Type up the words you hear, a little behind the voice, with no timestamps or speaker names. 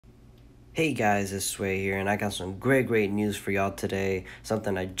Hey guys, it's Sway here, and I got some great news for y'all today.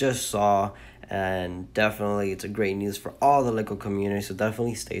 Something I just saw, and definitely it's a great news for all the Lego community, so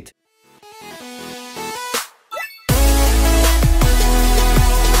definitely stay tuned.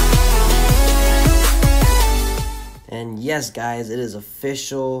 And yes, guys, it is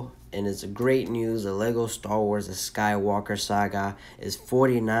official, and it's a great news. The Lego Star Wars The Skywalker Saga is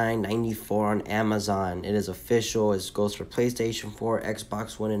 $49.94 on Amazon. It is official. It goes for PlayStation 4,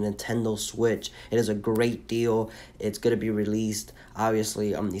 Xbox One, and Nintendo Switch. It is a great deal. It's going to be released,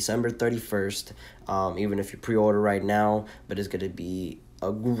 obviously, on December 31st, even if you pre-order right now, but it's going to be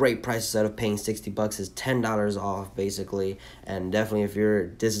a great price. Instead of paying $60 is $10 off basically. And definitely,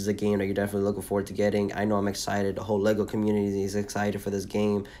 if this is a game that you're definitely looking forward to getting, I know I'm excited. The whole Lego community is excited for this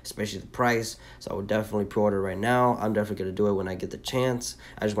game, especially the price. So I would definitely pre-order right now. I'm definitely gonna do it when I get the chance.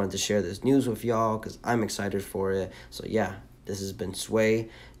 I just wanted to share this news with y'all because I'm excited for it. So yeah, this has been Sway.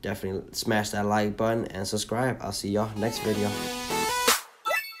 Definitely smash that like button and subscribe. I'll see y'all next video.